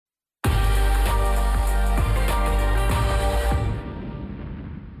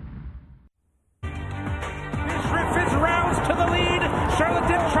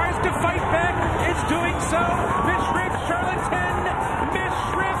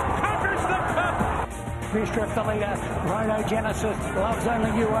Mishriff the leader. Rhinogenesis loves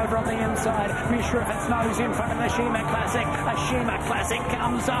only you over on the inside. Mishriff its nose in front of the Shima Classic. A Shima Classic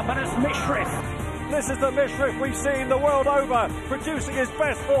comes up and it's Mishriff. This is the Mishriff we've seen the world over, producing his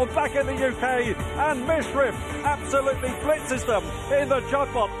best form back in the UK, and Mishriff absolutely blitzes them in the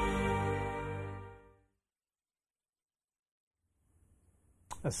Judmont.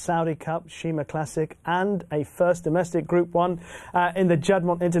 A Saudi Cup, Shima Classic, and a first domestic Group 1 in the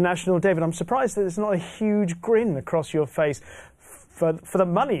Judmont International. David, I'm surprised that there's not a huge grin across your face for the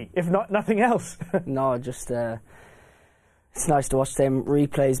money, if not nothing else. No, just it's nice to watch them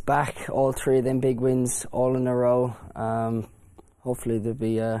replays back, all three of them big wins, all in a row. Hopefully there'll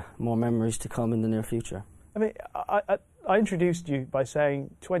be more memories to come in the near future. I mean, I introduced you by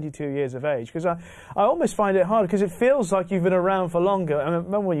saying 22 years of age, because I almost find it hard, because it feels like you've been around for longer. I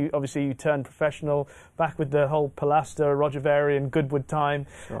remember when you turned professional, back with the whole Pilaster, Roger Varian, Goodwood time.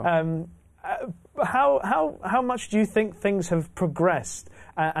 Sure. How much do you think things have progressed,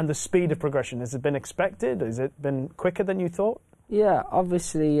 and the speed of progression? Has it been expected? Has it been quicker than you thought? Yeah,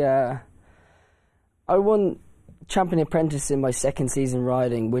 obviously I won Champion Apprentice in my second season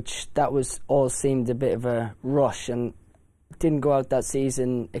riding, which that was all seemed a bit of a rush, and didn't go out that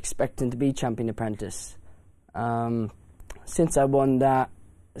season expecting to be Champion Apprentice. Since I won that,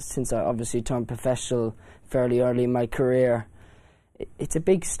 since I obviously turned professional fairly early in my career, it's a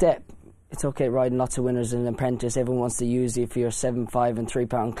big step. It's okay riding lots of winners in an apprentice. Everyone wants to use you for your 7.5 and 3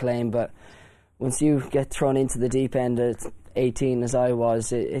 pound claim, but once you get thrown into the deep end at 18, as I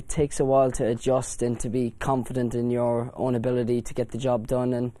was, it takes a while to adjust and to be confident in your own ability to get the job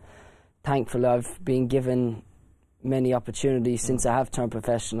done. And thankfully, I've been given many opportunities since I have turned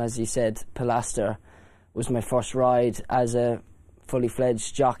professional. As you said, Pilaster was my first ride as a fully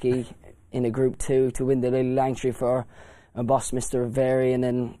fledged jockey in a Group 2 to win the Lily Langtry for my boss, Mr. Varian,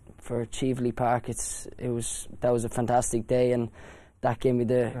 and for Cheveley Park. That was a fantastic day, and that gave me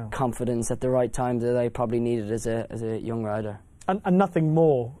the confidence at the right time that I probably needed as a young rider. And nothing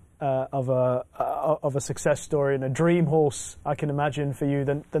more of a success story and a dream horse, I can imagine, for you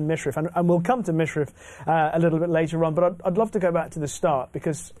than Mishriff. And we'll come to Mishriff a little bit later on, but I'd love to go back to the start,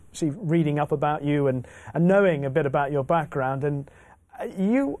 because reading up about you and knowing a bit about your background, and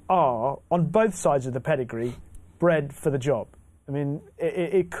you are, on both sides of the pedigree, bred for the job. I mean,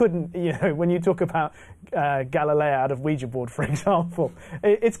 it couldn't, when you talk about Galileo out of Ouija board, for example,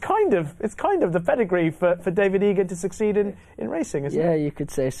 it's kind of the pedigree for David Egan to succeed in racing, isn't it? Yeah, you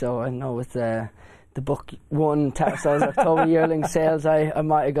could say so. I know with the book one, Tattersall's October Yearling sales, I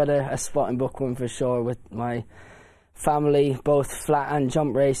might have got a spot in book one for sure. With my family, both flat and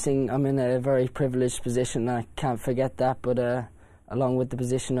jump racing, I'm in a very privileged position. I can't forget that, but along with the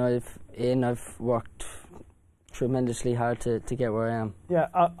position I've worked tremendously hard to get where I am. Yeah,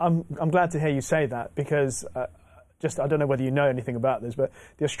 I'm glad to hear you say that, because I don't know whether you know anything about this, but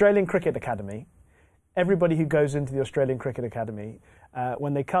the Australian Cricket Academy, everybody who goes into the Australian Cricket Academy,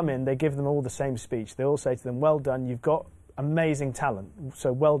 when they come in, they give them all the same speech. They all say to them, well done, you've got amazing talent,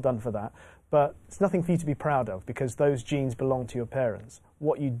 so well done for that, but it's nothing for you to be proud of, because those genes belong to your parents.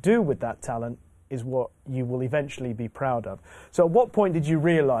 What you do with that talent is what you will eventually be proud of. So at what point did you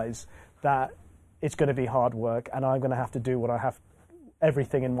realise that it's going to be hard work, and I'm going to have to do what I have,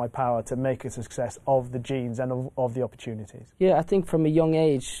 everything in my power to make a success of the genes and of the opportunities? Yeah, I think from a young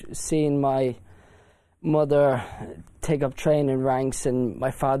age, seeing my mother take up training ranks and my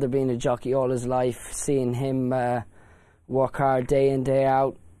father being a jockey all his life, seeing him work hard day in, day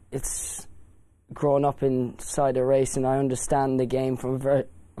out, it's grown up inside a race, and I understand the game from a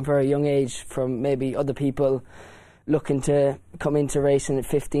very young age, from maybe other people looking to come into racing at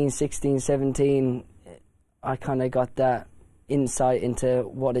 15, 16, 17, I kind of got that insight into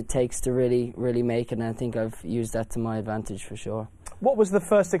what it takes to really, really make it, and I think I've used that to my advantage for sure. What was the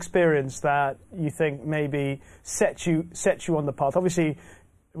first experience that you think maybe set you on the path? Obviously,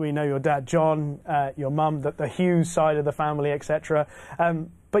 we know your dad, John, your mum, the Hughes side of the family, etc.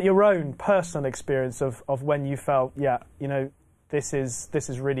 But your own personal experience of when you felt, this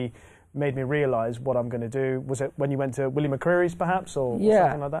is really made me realise what I'm going to do. Was it when you went to Willie McCreary's, perhaps, or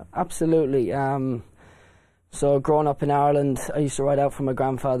something like that? Absolutely. So growing up in Ireland, I used to ride out for my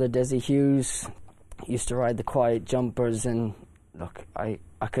grandfather, Desi Hughes. I used to ride the quiet jumpers, and look, I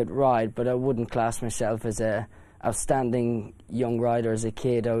could ride, but I wouldn't class myself as a outstanding young rider as a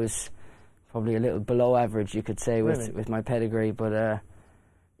kid. I was probably a little below average, you could say, with my pedigree. But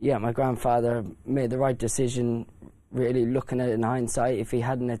my grandfather made the right decision, really looking at it in hindsight. If he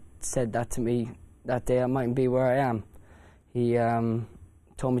hadn't said that to me that day, I mightn't be where I am. He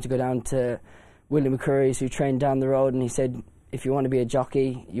told me to go down to Willie McCreary's, who trained down the road, and he said, if you want to be a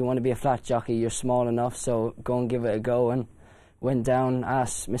jockey, you want to be a flat jockey, you're small enough, so go and give it a go. And went down,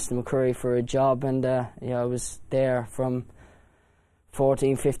 asked Mr. McCurry for a job, and I was there from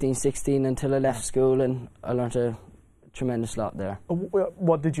 14, 15, 16 until I left school, and I learnt a tremendous lot there.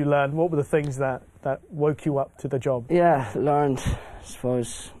 What did you learn? What were the things that woke you up to the job? Yeah, learned, I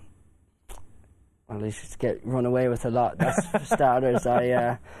suppose, well, at least get run away with a lot. That's for starters.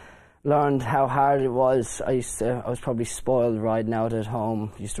 I learned how hard it was. I was probably spoiled riding out at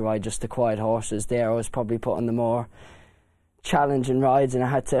home. Used to ride just the quiet horses. There I was probably putting the more challenging rides, and I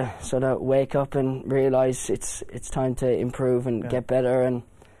had to sort of wake up and realise it's time to improve and get better. And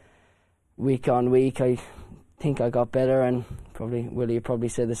week on week I think I got better, and probably Willie probably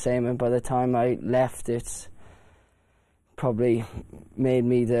said the same, and by the time I left, it's probably made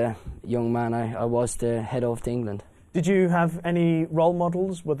me the young man I was to head off to England. Did you have any role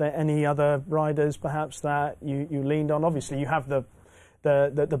models? Were there any other riders perhaps that you leaned on? Obviously you have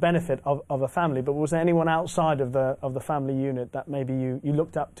the benefit of a family, but was there anyone outside of the family unit that maybe you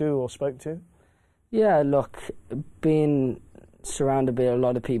looked up to or spoke to? Yeah, look, being surrounded by a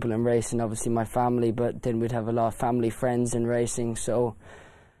lot of people in racing, obviously my family, but then we'd have a lot of family friends in racing, so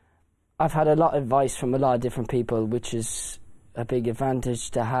I've had a lot of advice from a lot of different people, which is a big advantage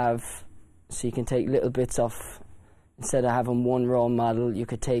to have, so you can take little bits off. Instead of having one role model, you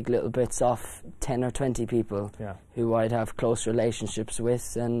could take little bits off 10 or 20 people who I'd have close relationships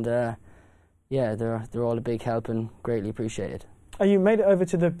with, and they're all a big help and greatly appreciated. You made it over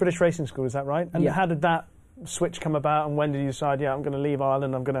to the British Racing School, is that right? And how did that switch come about, and when did you decide, I'm going to leave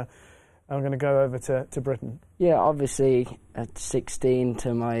Ireland, I'm going to go over to Britain? Yeah, obviously at 16,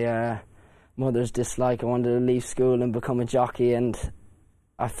 to my mother's dislike, I wanted to leave school and become a jockey, and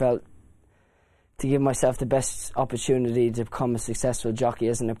I felt to give myself the best opportunity to become a successful jockey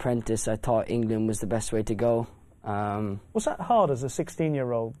as an apprentice, I thought England was the best way to go. Was that hard as a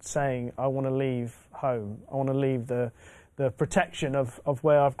 16-year-old, saying, I want to leave home, I want to leave the protection of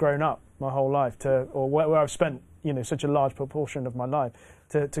where I've grown up my whole life, or where I've spent such a large proportion of my life,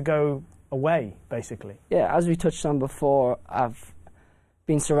 to go away, basically? Yeah, as we touched on before, I've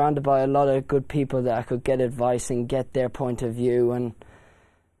been surrounded by a lot of good people that I could get advice and get their point of view, and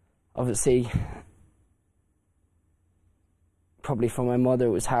obviously probably for my mother it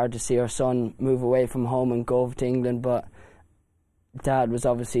was hard to see her son move away from home and go over to England, but Dad was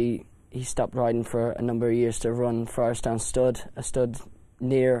obviously, he stopped riding for a number of years to run Friarstown Stud, a stud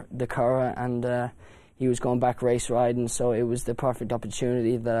near the Curragh, and he was going back race riding, so it was the perfect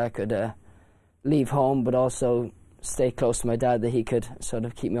opportunity that I could leave home but also stay close to my dad, that he could sort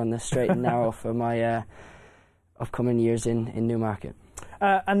of keep me on the straight and narrow for my upcoming years in Newmarket.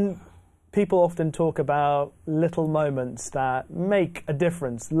 And people often talk about little moments that make a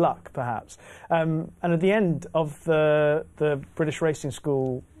difference, luck perhaps. And at the end of the British Racing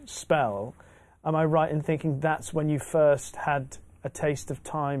School spell, am I right in thinking that's when you first had a taste of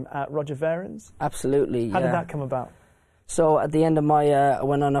time at Roger Vaughan's? Absolutely, How did that come about? So at the end of my, I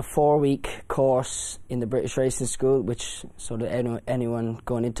went on a 4-week course in the British Racing School, which sort of anyone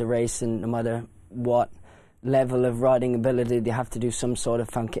going into racing, no matter what level of riding ability, they have to do some sort of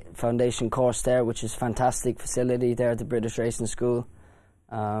foundation course there, which is fantastic facility there at the British Racing School.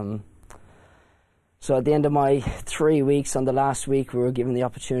 So at the end of my 3 weeks, on the last week, we were given the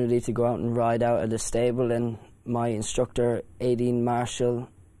opportunity to go out and ride out at the stable, and my instructor, Aideen Marshall,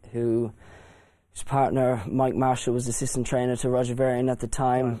 his partner, Mike Marshall, was assistant trainer to Roger Varian at the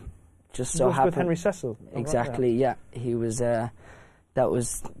time. Right. Just so happened, with Henry Cecil. Exactly, yeah. He was... that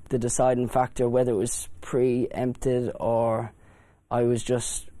was the deciding factor, whether it was preempted or I was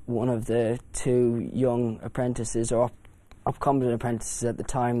just one of the 2 young apprentices or upcoming apprentices at the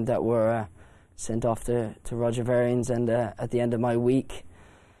time that were sent off to Roger Varian's. And at the end of my week,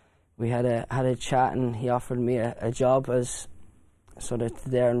 we had a chat, and he offered me a job as sort of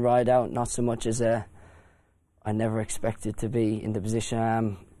there and ride out, not so much as I never expected to be in the position I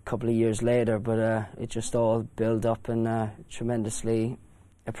am couple of years later, but it just all built up, and tremendously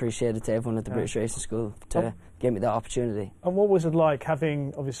appreciated to everyone at the British Racing School to give me that opportunity. And what was it like,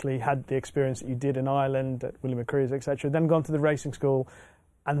 having obviously had the experience that you did in Ireland at Willie McCreary's, etc., then gone to the racing school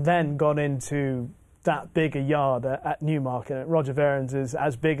and then gone into that bigger yard at Newmarket? At Roger Varian's is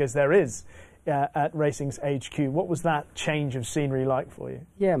as big as there is at Racing's HQ. What was that change of scenery like for you?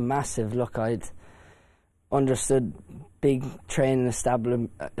 Yeah, massive. Look, I'd understood big training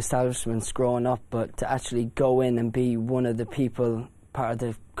establishments growing up, but to actually go in and be one of the people, part of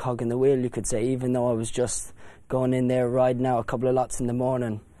the cog in the wheel, you could say, even though I was just going in there riding out a couple of lots in the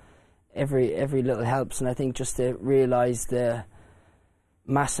morning, every little helps. And I think just to realise the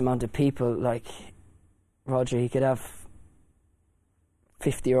mass amount of people, like Roger, he could have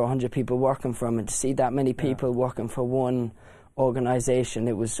 50 or 100 people working for him, and to see that many people working for one organisation,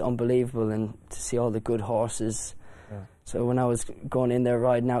 it was unbelievable. And to see all the good horses. So when I was going in there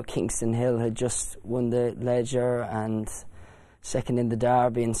riding out, Kingston Hill had just won the Leger and second in the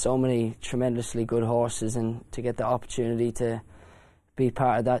Derby, and so many tremendously good horses, and to get the opportunity to be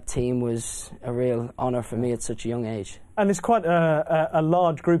part of that team was a real honour for me at such a young age. And it's quite a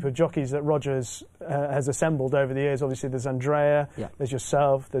large group of jockeys that Rogers has assembled over the years. Obviously there's Andrea, there's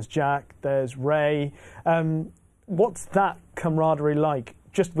yourself, there's Jack, there's Ray. What's that camaraderie like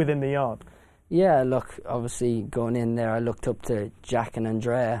just within the yard? Yeah, look, obviously going in there I looked up to Jack and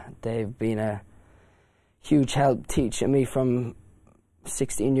Andrea. They've been a huge help teaching me from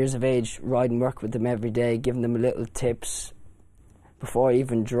 16 years of age, riding work with them every day, giving them little tips. Before I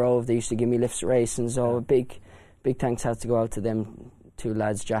even drove, they used to give me lifts racing, so a big thanks has to go out to them two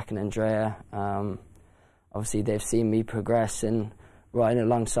lads, Jack and Andrea. Obviously they've seen me progress and riding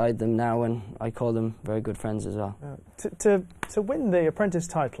alongside them now, and I call them very good friends as well. To win the apprentice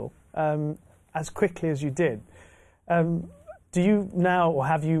title as quickly as you did, do you now, or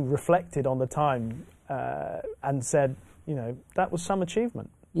have you reflected on the time and said, you know, that was some achievement?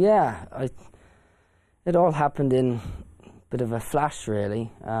 Yeah, it all happened in a bit of a flash,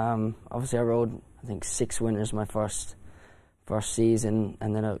 really. Obviously I rode, I think, 6 winners my first season,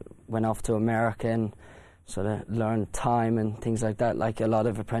 and then I went off to America and sort of learned time and things like that, like a lot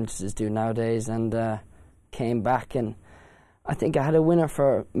of apprentices do nowadays, and came back, and I think I had a winner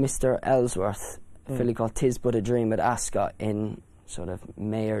for Mr. Ellsworth, a filly called Tis But a Dream at Ascot in sort of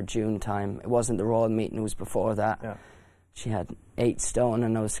May or June time. It wasn't the Royal Meeting, it was before that. Yeah. She had 8 stone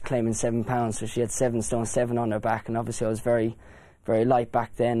and I was claiming 7 pounds, so she had 7 stone 7 on her back, and obviously I was very, very light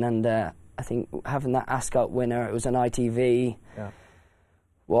back then, and I think having that Ascot winner, it was on ITV,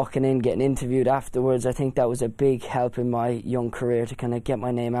 walking in, getting interviewed afterwards, I think that was a big help in my young career to kind of get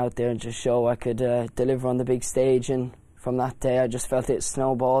my name out there and just show I could deliver on the big stage. And from that day I just felt it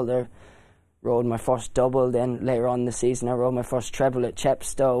snowballed. I rode my first double, then later on in the season I rode my first treble at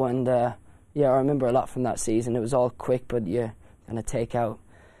Chepstow, and I remember a lot from that season. It was all quick, but you kind of take out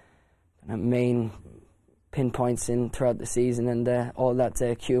main pinpoints in throughout the season, and all that to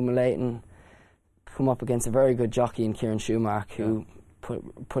accumulate and come up against a very good jockey in Kieran Schumacher, who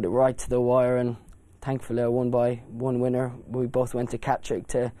put it right to the wire, and thankfully I won by 1 winner. We both went to Catterick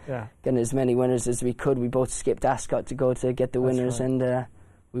to get as many winners as we could. We both skipped Ascot to go to get the winners, and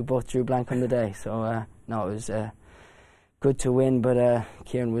we both drew blank on the day. So no, it was good to win, but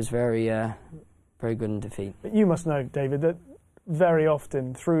Kieran was very good in defeat. But you must know, David, that very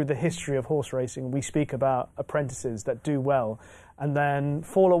often through the history of horse racing we speak about apprentices that do well and then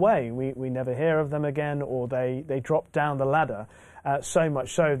fall away. We never hear of them again, or they drop down the ladder, so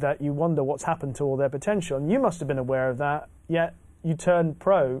much so that you wonder what's happened to all their potential. And you must have been aware of that, yet you turned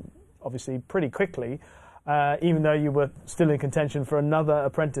pro, obviously, pretty quickly, even though you were still in contention for another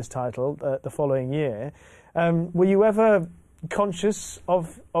apprentice title the following year. Were you ever conscious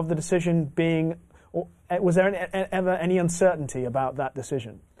of the decision being, or was there ever any uncertainty about that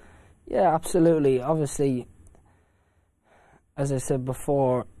decision? Yeah, absolutely. Obviously, as I said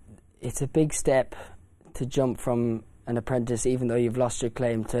before, it's a big step to jump from an apprentice, even though you've lost your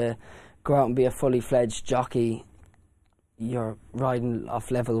claim, to go out and be a fully fledged jockey. You're riding off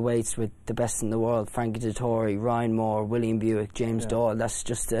level weights with the best in the world: Frankie Dettori, Ryan Moore, William Buick, James Doyle. That's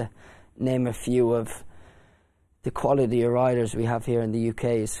just to name a few of the quality of riders we have here in the UK.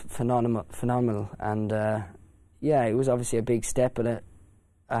 Is phenomenal. And it was obviously a big step, but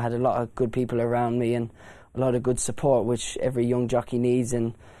I had a lot of good people around me and a lot of good support, which every young jockey needs,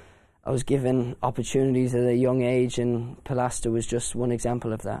 and I was given opportunities at a young age, and Pilaster was just one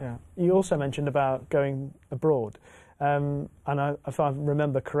example of that. Yeah. You also mentioned about going abroad, and if I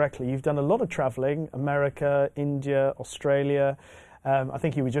remember correctly, you've done a lot of travelling: America, India, Australia. I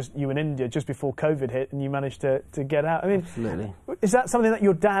think you were in India just before COVID hit, and you managed to get out. I mean, absolutely. Is that something that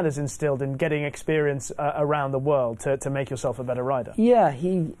your dad has instilled in getting experience around the world to make yourself a better rider? Yeah,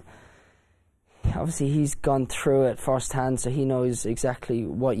 obviously he's gone through it firsthand, so he knows exactly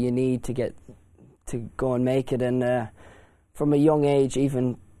what you need to get to go and make it. And from a young age,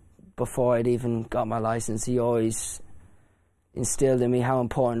 even before I'd even got my license, he always instilled in me how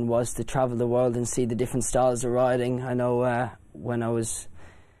important it was to travel the world and see the different styles of riding. I know when I was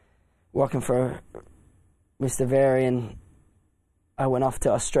working for Mr. Varian, I went off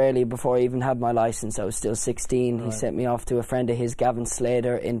to Australia before I even had my license. I was still 16. Right. He sent me off to a friend of his, Gavin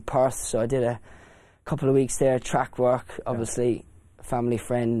Slater, in Perth. So I did a couple of weeks there, track work. Obviously, a family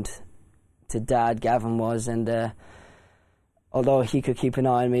friend to Dad, Gavin was, and although he could keep an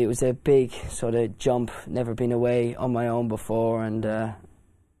eye on me, it was a big sort of jump. Never been away on my own before, and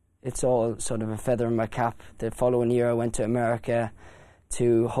it's all sort of a feather in my cap. The following year I went to America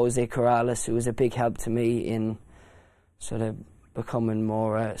to Jose Corrales, who was a big help to me in sort of becoming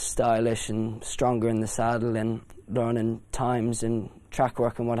more stylish and stronger in the saddle and learning times and track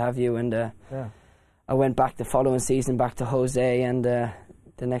work and what have you. And I went back the following season back to Jose, and the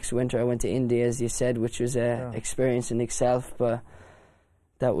next winter I went to India, as you said, which was an experience in itself, but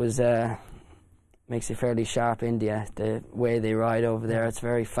that was makes it fairly sharp. India, the way they ride over there, it's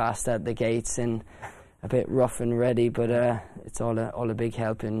very fast at the gates and a bit rough and ready, but it's all a big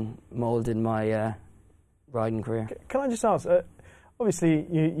help in moulding my riding career. Can I just ask? Obviously,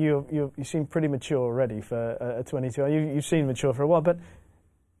 you seem pretty mature already for a 22. You've seen mature for a while, but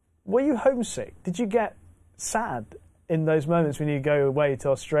were you homesick? Did you get sad in those moments when you go away to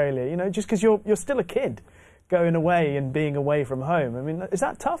Australia? You know, just because you're still a kid, going away and being away from home. I mean, is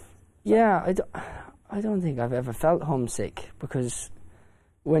that tough? Yeah, I don't think I've ever felt homesick, because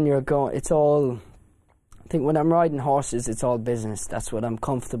when you're going, it's all. I think when I'm riding horses, it's all business. That's what I'm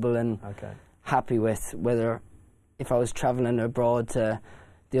comfortable and happy with. Whether if I was travelling abroad to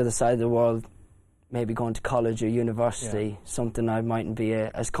the other side of the world, maybe going to college or university, something I mightn't be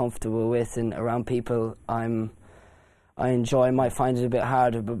as comfortable with, and around people I enjoy. I might find it a bit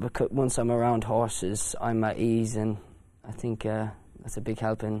harder, but because once I'm around horses, I'm at ease, and I think that's a big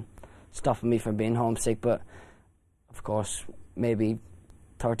help in stopping me from being homesick. But of course, maybe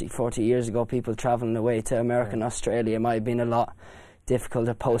 30, 40 years ago, people travelling away to America and Australia might have been a lot difficult.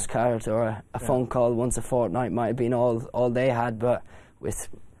 A postcard or a phone call once a fortnight might have been all they had, but with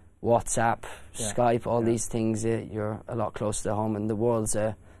WhatsApp, Skype, all these things, you're a lot closer to home, and the world's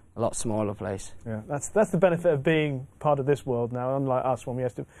a lot smaller place. Yeah, that's the benefit of being part of this world now, unlike us when we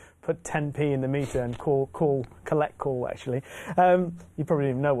have to put 10p in the meter and collect call actually. You probably don't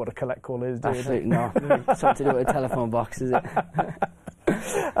even know what a collect call is, do you? Absolutely no. Something to do with a telephone box, is it?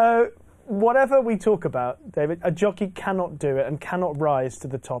 Whatever we talk about, David, a jockey cannot do it and cannot rise to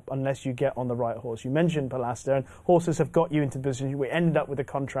the top unless you get on the right horse. You mentioned Pilastre, and horses have got you into the position. We ended up with a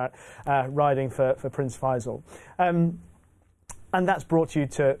contract riding for Prince Faisal. And that's brought you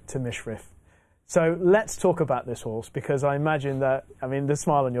to Mishrif. So let's talk about this horse, because I imagine that, I mean, the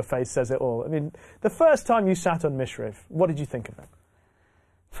smile on your face says it all. I mean, the first time you sat on Mishrif, what did you think of it?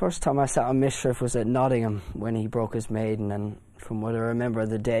 First time I sat on Mishrif was at Nottingham when he broke his maiden, and from what I remember of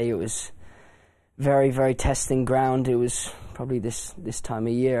the day, it was very, very testing ground. It was probably this time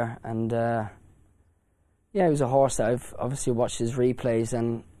of year, and it was a horse that I've obviously watched his replays,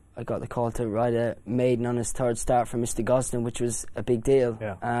 and I got the call to ride a maiden on his third start for Mr. Gosden, which was a big deal.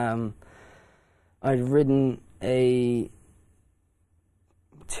 Yeah. I'd ridden probably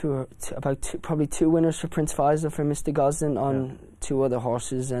two winners for Prince Faisal for Mr. Gosden on two other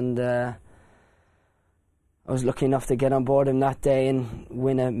horses, and I was lucky enough to get on board him that day and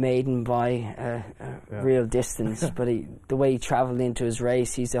win a maiden by real distance. But the way he travelled into his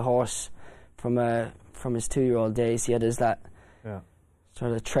race, he's a horse from his 2-year-old days. He had that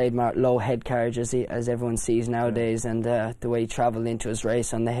sort of trademark low head carriage as everyone sees nowadays, and the way he travelled into his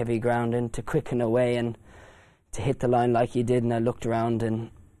race on the heavy ground, and to quicken away and to hit the line like he did. And I looked around, and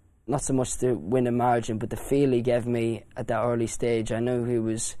not so much to win a margin, but the feel he gave me at that early stage, I knew he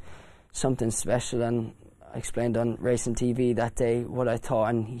was something special. And I explained on Racing TV that day what I thought,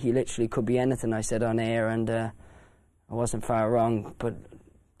 and he literally could be anything I said on air, and I wasn't far wrong. But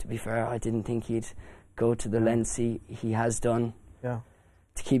to be fair, I didn't think he'd go to the lengths he has done. Yeah.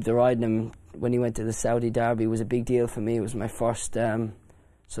 To keep the riding him when he went to the Saudi Derby was a big deal for me. It was my first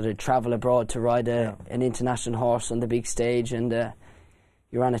sort of travel abroad to ride an international horse on the big stage, and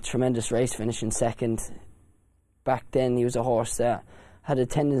he ran a tremendous race, finishing second. Back then he was a horse that had a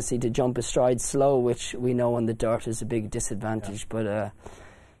tendency to jump a stride slow, which we know on the dirt is a big disadvantage, but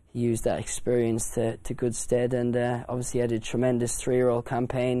he used that experience to good stead, and obviously had a tremendous 3-year-old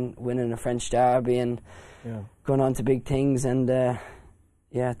campaign, winning a French Derby and going on to big things, and then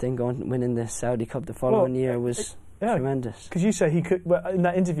winning the Saudi Cup the following year was tremendous. Because you say he could. Well, in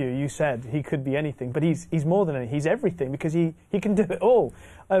that interview, you said he could be anything, but he's more than anything. He's everything, because he can do it all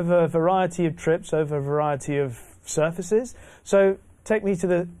over a variety of trips, over a variety of surfaces. So take me to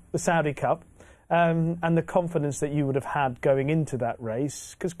the Saudi Cup, and the confidence that you would have had going into that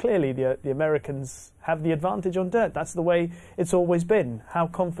race, because clearly the Americans have the advantage on dirt. That's the way it's always been. How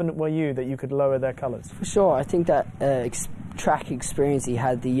confident were you that you could lower their colours? For sure. I think that track experience he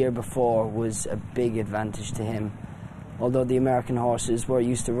had the year before was a big advantage to him. Although the American horses were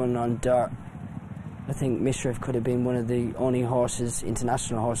used to running on dirt, I think Mishrif could have been one of the only horses,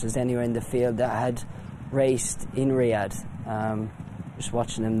 international horses anywhere in the field, that had raced in Riyadh. Just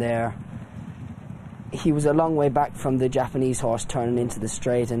watching him there, he was a long way back from the Japanese horse turning into the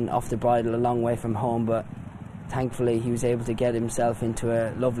straight and off the bridle, a long way from home, but thankfully he was able to get himself into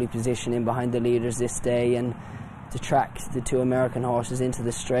a lovely position in behind the leaders this day and to track the two American horses into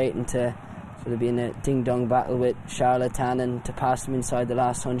the straight and to sort of be in a ding-dong battle with Charlatan and to pass him inside the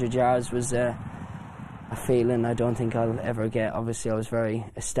last 100 yards was a feeling I don't think I'll ever get. Obviously I was very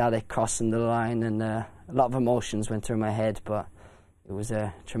ecstatic crossing the line and a lot of emotions went through my head, but it was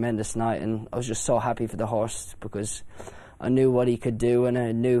a tremendous night and I was just so happy for the horse because I knew what he could do and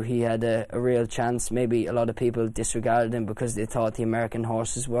I knew he had a real chance. Maybe a lot of people disregarded him because they thought the American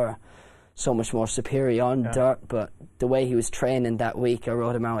horses were so much more superior on dirt, but the way he was training that week, I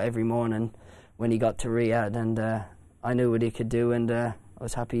rode him out every morning when he got to Riyadh and I knew what he could do and I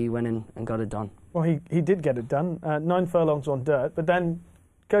was happy he went in and got it done. Well, he did get it done, 9 furlongs on dirt, but then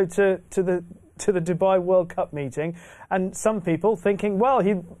go to the Dubai World Cup meeting, and some people thinking, well,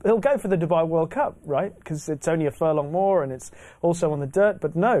 he'll go for the Dubai World Cup, right? Because it's only a furlong more and it's also on the dirt.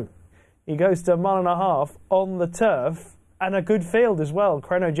 But no, he goes to 1.5 miles on the turf and a good field as well.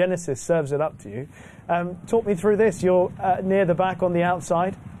 Chronogenesis serves it up to you. Talk me through this. You're near the back on the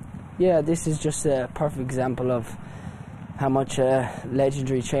outside. Yeah, this is just a perfect example of how much a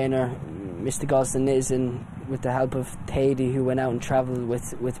legendary trainer Mr. Gosden is, and with the help of Thady, who went out and travelled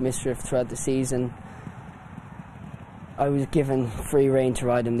with Mishriff throughout the season, I was given free rein to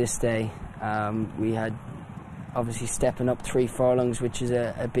ride him this day. We had obviously stepping up 3 furlongs, which is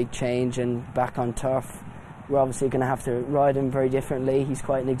a big change, and back on turf we're obviously going to have to ride him very differently. He's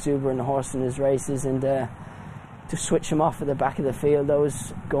quite an exuberant horse in his races, and to switch him off at the back of the field, I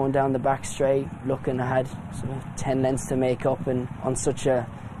was going down the back straight looking, I had sort of 10 lengths to make up, and on such a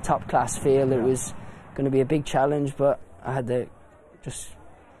top class field it was going to be a big challenge, but I had the just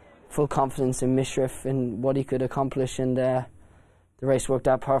full confidence in Mishriff and what he could accomplish, and the race worked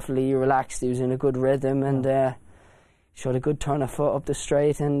out perfectly. He relaxed, he was in a good rhythm, and showed a good turn of foot up the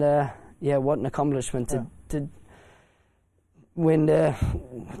straight, and what an accomplishment to win the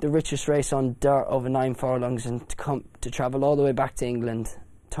richest race on dirt over 9 furlongs and to travel all the way back to England,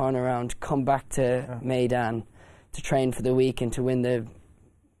 turn around, come back to Meydan to train for the week and to win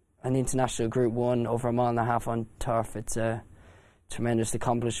an international Group 1 over 1.5 miles on turf. It's a tremendous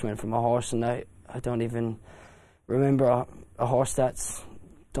accomplishment from a horse, and I don't even remember a horse that's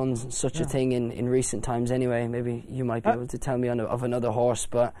done such a thing in recent times anyway. Maybe you might be able to tell me of another horse,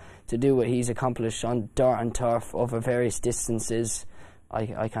 but to do what he's accomplished on dirt and turf over various distances,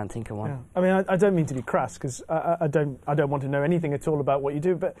 I can't think of one. Yeah. I mean, I don't mean to be crass, because I don't want to know anything at all about what you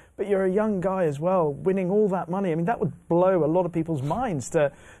do, but you're a young guy as well, winning all that money. I mean, that would blow a lot of people's minds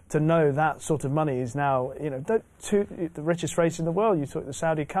to know that sort of money is now, the richest race in the world. You took the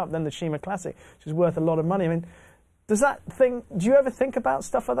Saudi Cup, then the Shima Classic, which is worth a lot of money. I mean, do you ever think about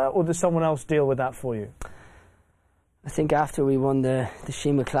stuff like that, or does someone else deal with that for you? I think after we won the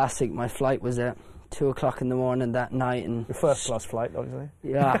Shima Classic, my flight was at 2 o'clock in the morning that night. And your first class flight, obviously.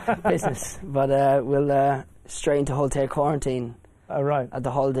 Yeah, business. But we'll straight into hotel quarantine at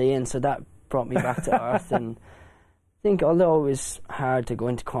the Holiday Inn, so that brought me back to earth. And I think although it was hard to go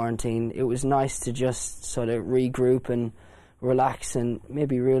into quarantine, it was nice to just sort of regroup and relax and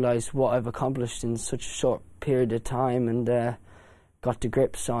maybe realise what I've accomplished in such a short period of time, and got to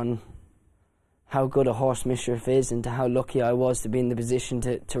grips on how good a horse Mishriff is and to how lucky I was to be in the position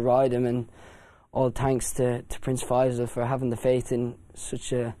to ride him, and all thanks to Prince Faisal for having the faith in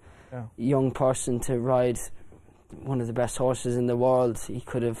such a young person to ride one of the best horses in the world. He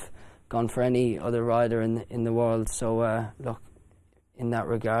could have gone for any other rider in the world, so look, in that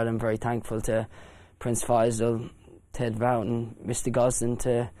regard I'm very thankful to Prince Faisal, Ted Voughton, Mr. Gosden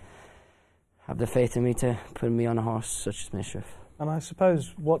to have the faith in me to put me on a horse such as Mishriff. And I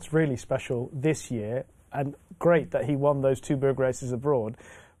suppose what's really special this year, and great that he won those 2 big races abroad,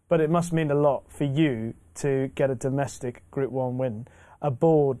 but it must mean a lot for you to get a domestic Group 1 win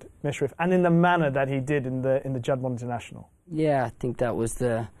aboard Mishriff, and in the manner that he did in the Juddmonte International. Yeah, I think that was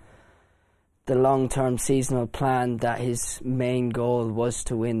the long-term seasonal plan, that his main goal was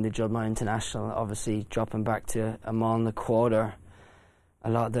to win the Juddmonte International. Obviously dropping back to a mile and a quarter,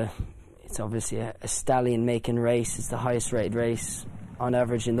 it's obviously a stallion making race. It's the highest rated race on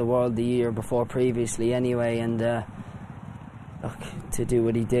average in the world the year before previously anyway, and look, to do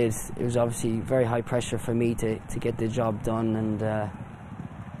what he did, it was obviously very high pressure for me to get the job done, and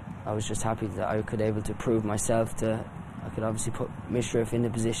I was just happy that I could able to prove myself. I could obviously put Mishriff in a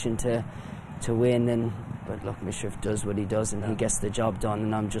position to win, but look, Mishriff does what he does and he gets the job done,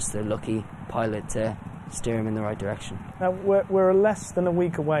 and I'm just a lucky pilot to steer him in the right direction. Now, we're less than a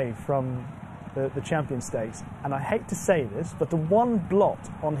week away from the Champion Stakes, and I hate to say this, but the one blot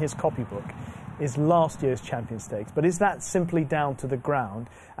on his copybook is last year's Champion Stakes. But is that simply down to the ground?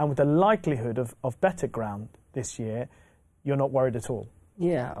 And with the likelihood of better ground this year, you're not worried at all?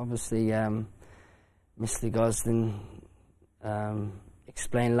 Yeah, obviously, Mr. Gosden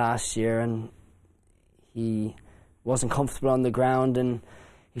explained last year, and he wasn't comfortable on the ground, and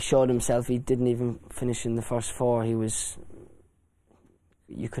he showed himself. He didn't even finish in the first 4. You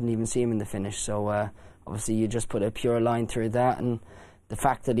couldn't even see him in the finish. So obviously you just put a pure line through that, and the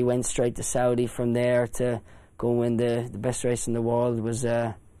fact that he went straight to Saudi from there to go and win the best race in the world was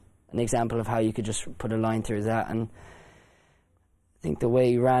an example of how you could just put a line through that. And I think the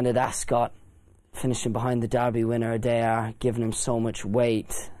way he ran at Ascot, finishing behind the Derby winner Adair, giving him so much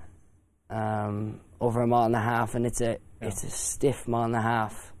weight over a mile and a half, and it's a stiff mile and a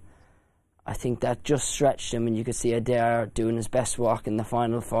half. I think that just stretched him, and you could see Adair doing his best work in the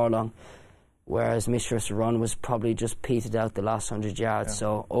final furlong, whereas Mishrif's run was probably just petered out the last 100 yards.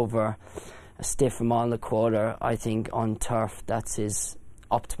 So over a stiff mile and a quarter, I think on turf that's his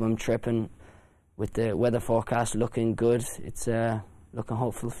optimum trip, and with the weather forecast looking good, it's looking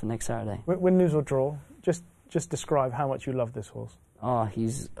hopeful for next Saturday. Win, lose or draw, just describe how much you love this horse. Oh,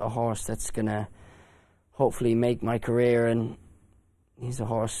 he's a horse that's going to hopefully make my career, and he's a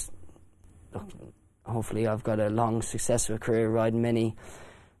horse, look, hopefully I've got a long, successful career riding many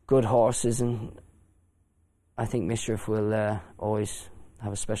good horses, and I think Mishrif will always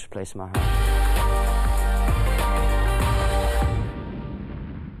have a special place in my heart.